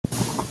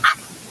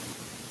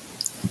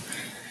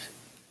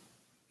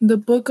The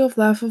Book of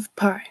Life of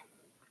Pi.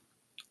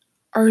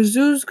 Are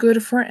zoos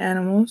good for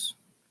animals?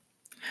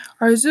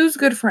 Are zoos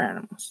good for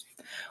animals?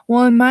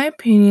 Well, in my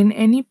opinion,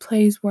 any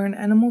place where an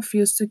animal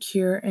feels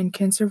secure and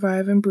can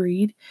survive and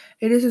breed,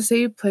 it is a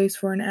safe place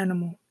for an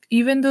animal.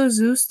 Even though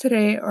zoos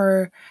today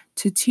are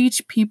to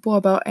teach people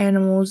about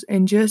animals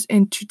and just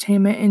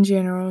entertainment in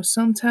general,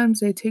 sometimes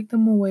they take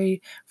them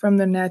away from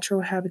their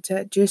natural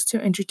habitat just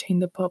to entertain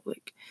the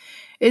public.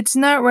 It's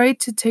not right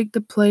to take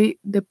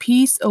the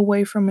peace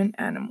away from an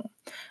animal.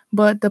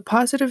 But the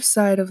positive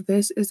side of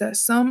this is that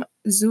some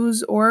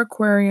zoos or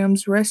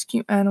aquariums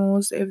rescue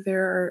animals if they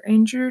are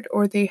injured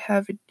or they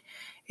have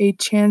a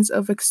chance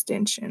of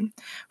extinction.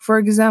 For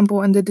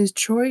example, in the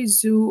Detroit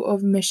Zoo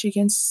of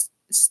Michigan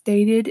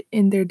stated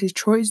in their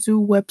Detroit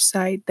Zoo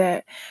website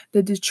that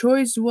the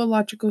Detroit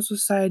Zoological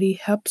Society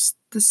helps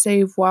to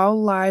save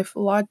wildlife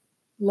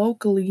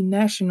locally,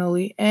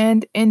 nationally,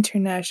 and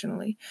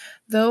internationally,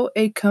 though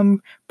a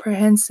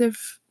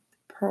comprehensive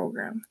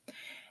program.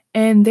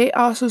 And they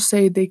also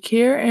say the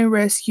care and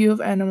rescue of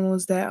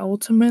animals that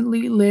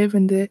ultimately live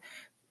in the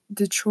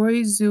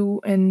Detroit Zoo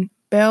and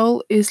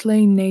Belle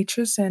Isle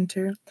Nature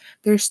Center.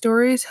 Their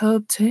stories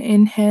help to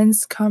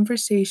enhance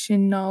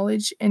conversation,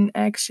 knowledge, and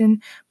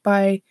action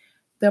by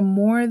the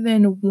more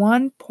than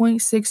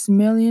 1.6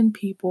 million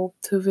people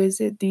to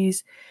visit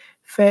these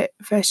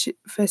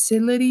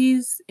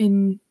facilities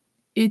in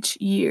each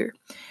year.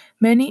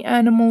 Many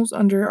animals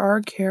under our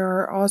care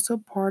are also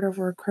part of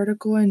our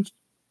critical and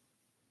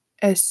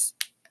as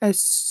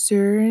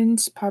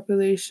assurance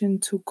population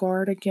to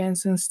guard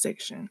against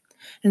extinction.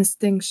 In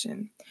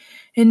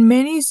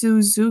many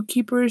zoos,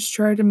 zookeepers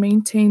try to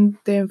maintain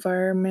the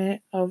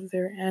environment of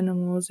their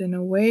animals in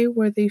a way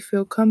where they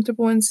feel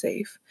comfortable and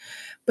safe.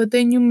 But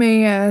then you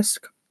may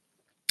ask,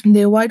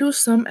 then why do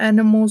some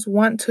animals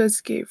want to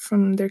escape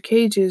from their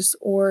cages?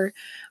 Or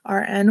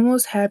are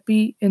animals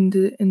happy in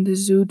the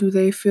zoo? Do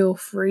they feel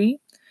free?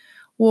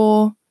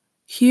 Well,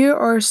 here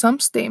are some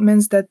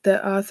statements that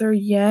the author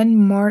Jan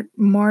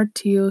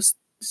Martius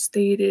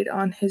stated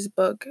on his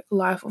book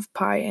Life of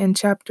Pi. In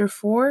chapter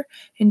 4,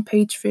 in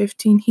page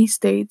 15, he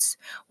states,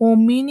 well,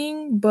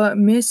 meaning but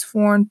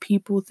misformed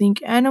people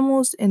think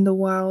animals in the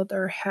wild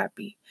are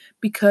happy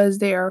because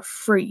they are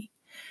free.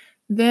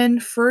 Then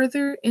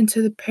further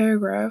into the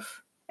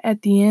paragraph,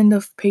 at the end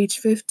of page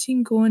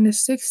 15 going to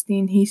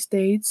 16, he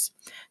states,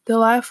 the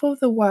life of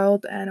the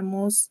wild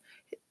animals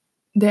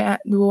the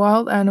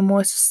wild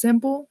animal is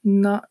simple,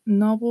 not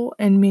noble,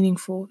 and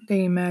meaningful,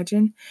 they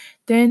imagine.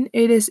 Then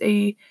it is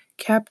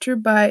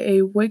captured by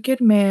a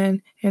wicked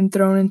man and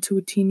thrown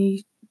into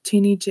teeny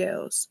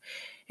jails.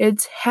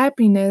 Its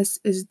happiness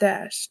is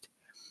dashed.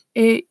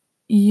 It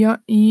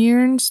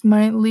yearns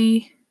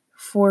mightily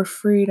for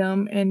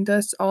freedom and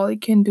does all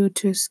it can do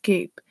to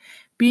escape.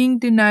 Being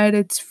denied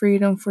its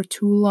freedom for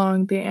too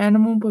long, the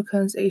animal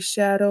becomes a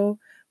shadow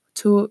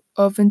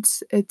of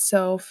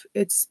itself.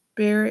 Its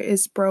spirit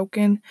is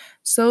broken,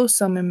 so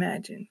some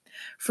imagine.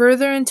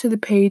 Further into the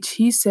page,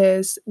 he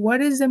says,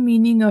 what is the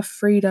meaning of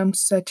freedom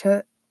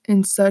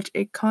in such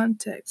a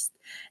context?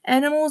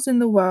 Animals in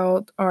the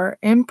wild are,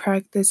 in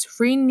practice,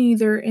 free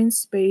neither in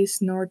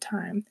space nor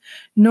time,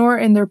 nor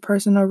in their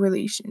personal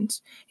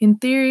relations. In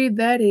theory,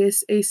 that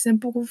is a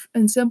simple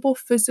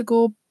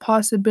physical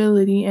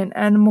possibility an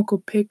animal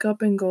could pick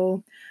up and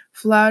go,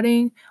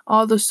 flouting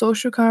all the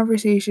social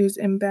conversations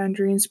and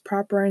boundaries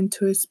proper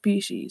into a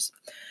species.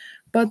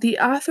 But the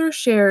author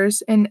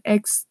shares an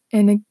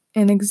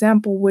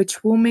example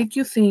which will make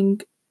you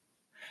think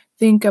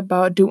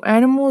about, do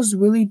animals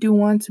really do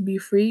want to be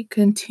free?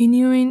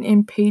 Continuing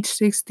in page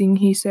 16,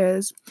 he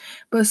says,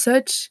 but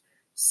such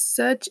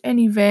an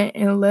event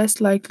is less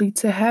likely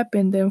to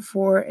happen than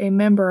for a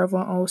member of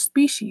our own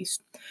species.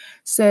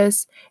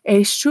 Says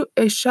a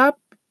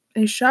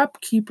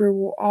shopkeeper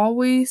will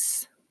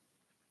always,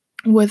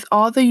 with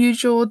all the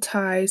usual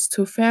ties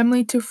to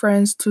family, to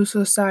friends, to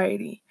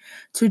society,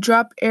 to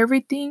drop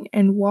everything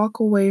and walk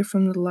away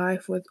from the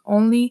life with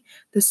only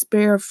the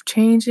spare of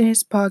change in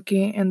his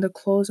pocket and the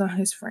clothes on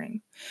his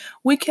frame.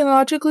 We can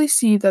logically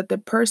see that the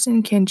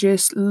person can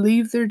just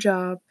leave their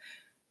job.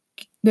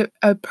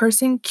 A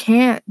person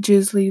can't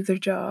just leave their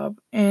job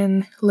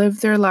and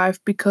live their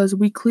life because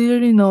we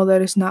clearly know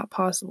that it's not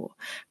possible.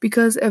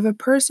 Because if a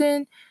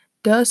person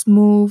does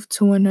move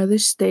to another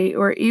state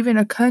or even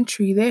a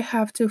country, they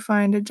have to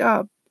find a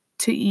job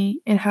to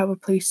eat and have a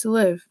place to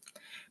live.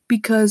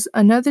 Because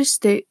another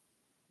state,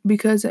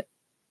 because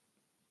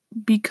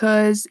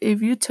because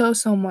if you tell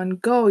someone,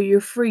 go, you're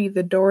free,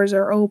 the doors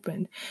are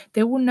open,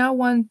 they will not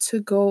want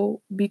to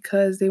go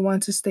because they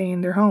want to stay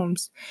in their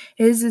homes.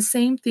 It is the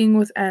same thing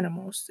with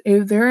animals.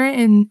 If they're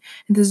in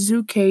the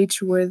zoo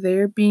cage where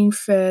they're being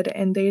fed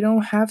and they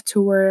don't have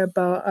to worry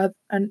about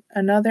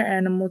another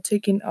animal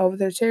taking over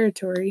their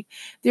territory,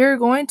 they're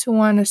going to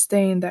want to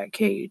stay in that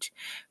cage.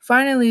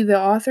 Finally, the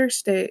author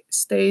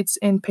states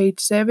in page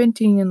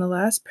 17 in the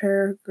last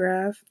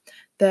paragraph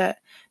that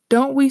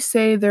don't we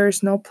say there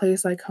is no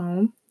place like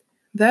home?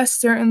 That's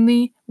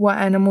certainly what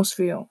animals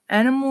feel.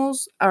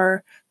 Animals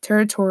are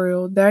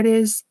territorial, that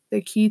is,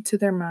 the key to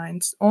their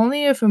minds.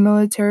 Only a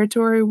familiar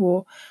territory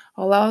will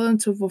allow them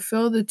to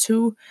fulfill the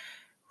two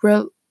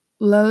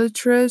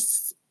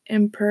relatrist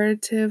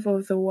imperative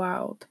of the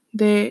wild: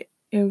 the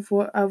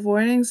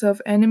avoidance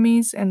of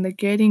enemies and the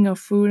getting of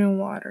food and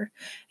water.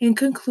 In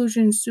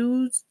conclusion,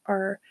 zoos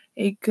are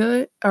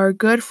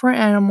good for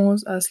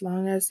animals as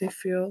long as they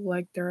feel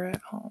like they're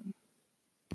at home.